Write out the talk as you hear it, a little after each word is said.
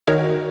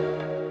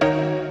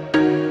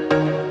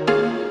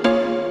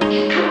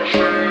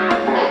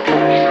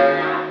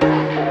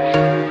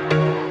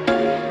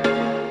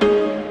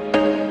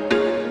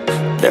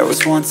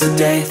once a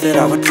day that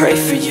I would pray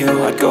for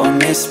you. I'd go and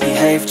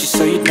misbehave just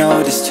so you'd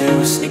notice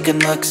too. Sneaking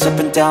looks up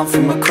and down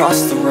from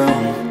across the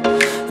room.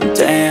 And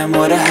damn,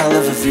 what a hell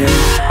of a view.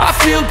 I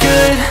feel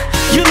good,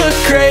 you look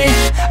great,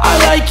 I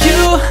like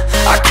you,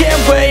 I can't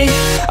wait.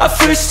 A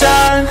first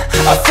time,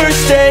 a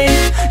first date,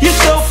 you're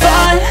so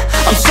fine,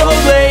 I'm so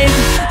late.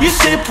 You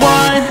sip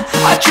wine,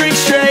 I drink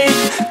straight.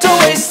 Don't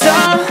waste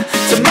time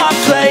to my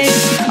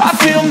place. I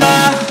feel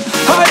my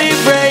heart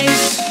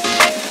erase.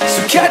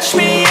 So catch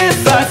me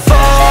if I fall.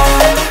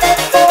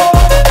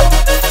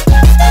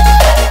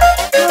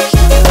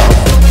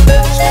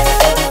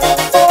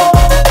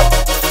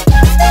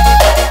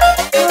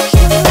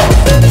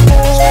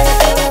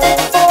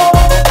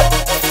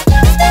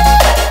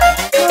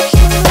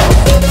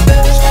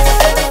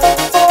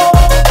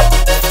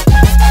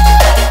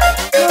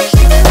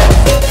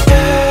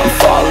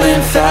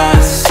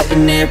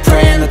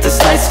 Praying that this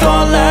night's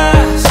gonna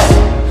last.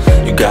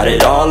 You got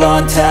it all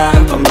on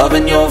tap, I'm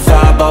loving your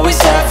vibe, always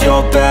have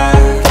your back.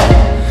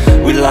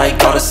 We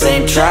like all the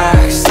same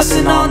tracks,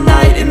 listen all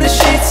night in the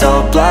sheets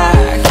all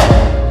black.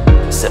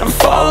 Said I'm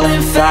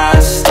falling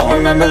fast, don't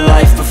remember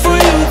life before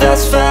you,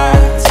 that's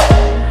fact.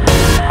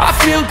 I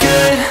feel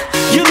good,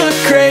 you look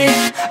great,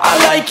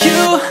 I like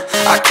you,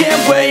 I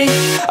can't wait.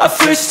 A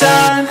first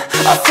time,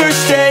 a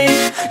first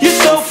date, you're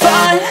so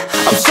fine,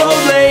 I'm so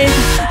late.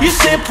 You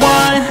sip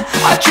wine,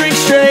 I drink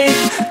straight.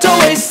 Don't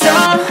waste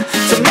time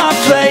to my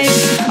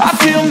place. I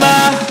feel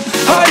my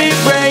heart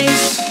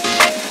erase.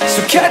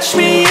 So catch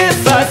me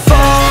if I fall.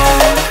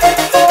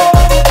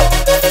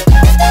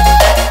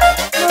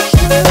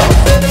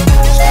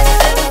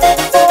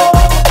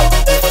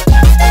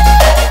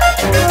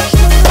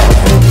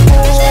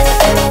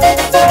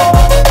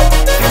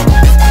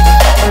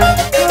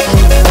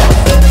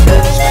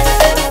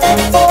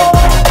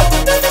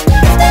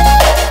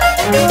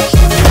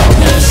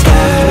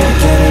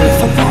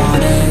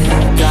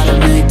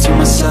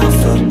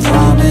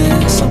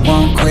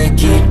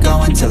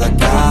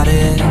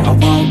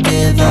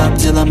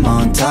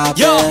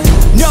 Yo,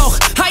 no,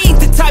 I ain't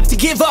the type to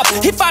give up.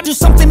 If I do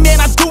something,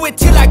 man, I do it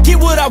till I get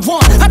what I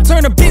want. I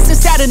turn a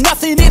business out of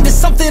nothing into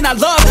something I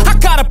love. I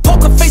got a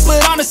poker face,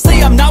 but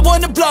honestly, I'm not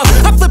one to bluff.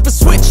 I flip a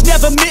switch,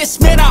 never miss,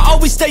 man, I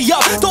always stay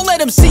up. Don't let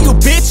them see you,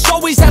 bitch,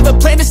 always have a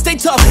plan to stay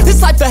tough.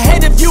 This life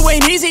ahead of you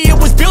ain't easy, it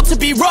was built to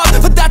be rough.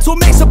 But that's what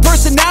makes a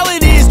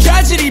personality, is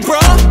tragedy,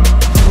 bruh.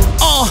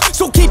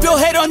 So keep your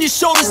head on your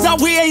shoulders. Now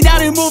we ain't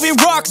out here moving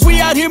rocks, we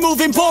out here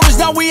moving boulders.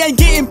 Now we ain't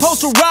getting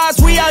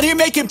posterized, we out here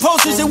making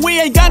posters. And we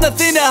ain't got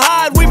nothing to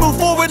hide, we move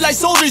forward like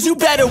soldiers. You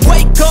better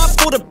wake up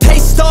for the pay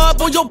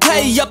stub, or you'll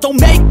pay up. Don't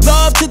make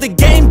love to the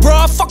game,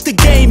 bruh, fuck the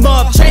game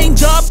up.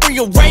 Change up,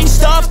 rearrange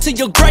stuff to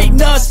your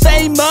greatness.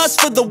 Famous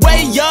for the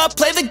way up,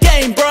 play the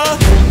game, bruh.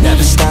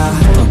 Never stop,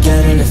 I'll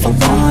get it if I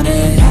want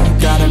it.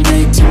 Gotta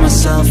make to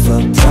myself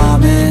a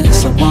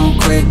promise. I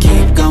won't quit,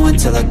 keep going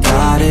till I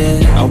got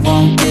it. I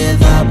won't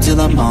give up till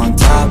I'm on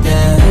top,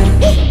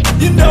 yeah.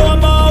 You know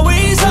I'm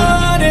always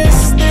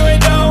honest, there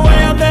ain't no way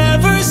I'm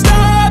ever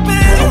stopping.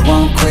 I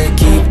won't quit,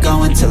 keep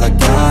going till I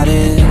got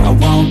it. I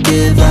won't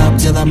give up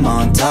till I'm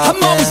on top,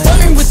 I'm always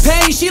flirting with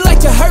pain, she like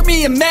to hurt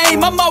me and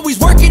maim. I'm always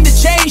working to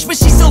change, but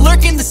she's still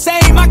lurking the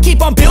same. I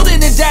keep on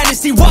building a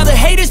dynasty while the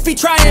haters be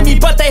trying me.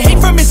 But they hate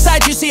from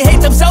inside, you see,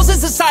 hate themselves in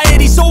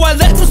society. So I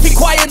let them speak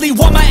quietly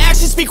while my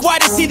actions speak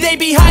wider. See, they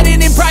be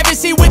hiding in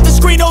privacy with the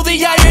screen, oh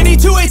the irony.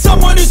 To hate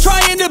someone who's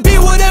trying to be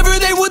whatever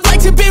they would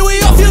like to be.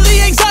 We all feel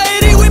the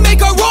anxiety, we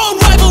make our own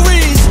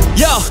rivalries.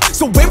 Yo,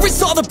 so where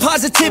is all the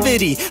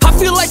positivity? I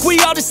feel like we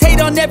all just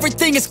hate on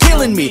everything, it's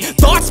killing me.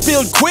 Thoughts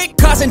build quick,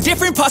 causing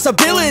different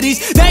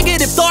possibilities.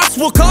 Negative thoughts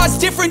will cause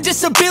different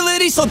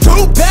disabilities. So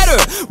do better,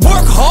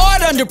 work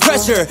hard under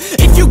pressure.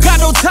 If you got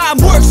no time,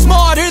 work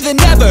smarter than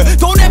ever.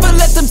 Don't ever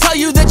let them tell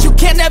you that you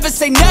can't ever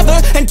say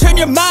never. And turn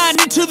your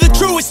mind into the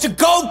truest of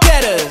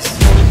go-getters.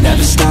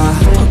 Never stop,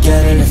 I'll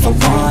get it if I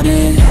want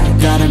it.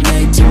 Gotta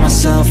make to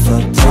myself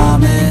a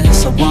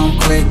promise. I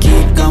won't quit,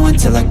 keep going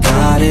till I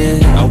got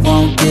it. I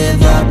won't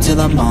give up till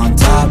I'm on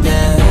top,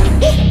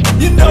 yeah.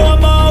 You know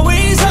I'm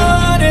always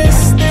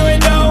honest, there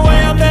ain't no way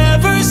I'm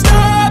ever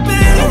stopping.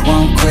 I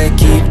won't quit,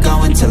 keep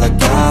going till I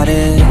got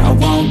it. I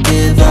won't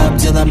give up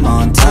till I'm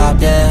on top.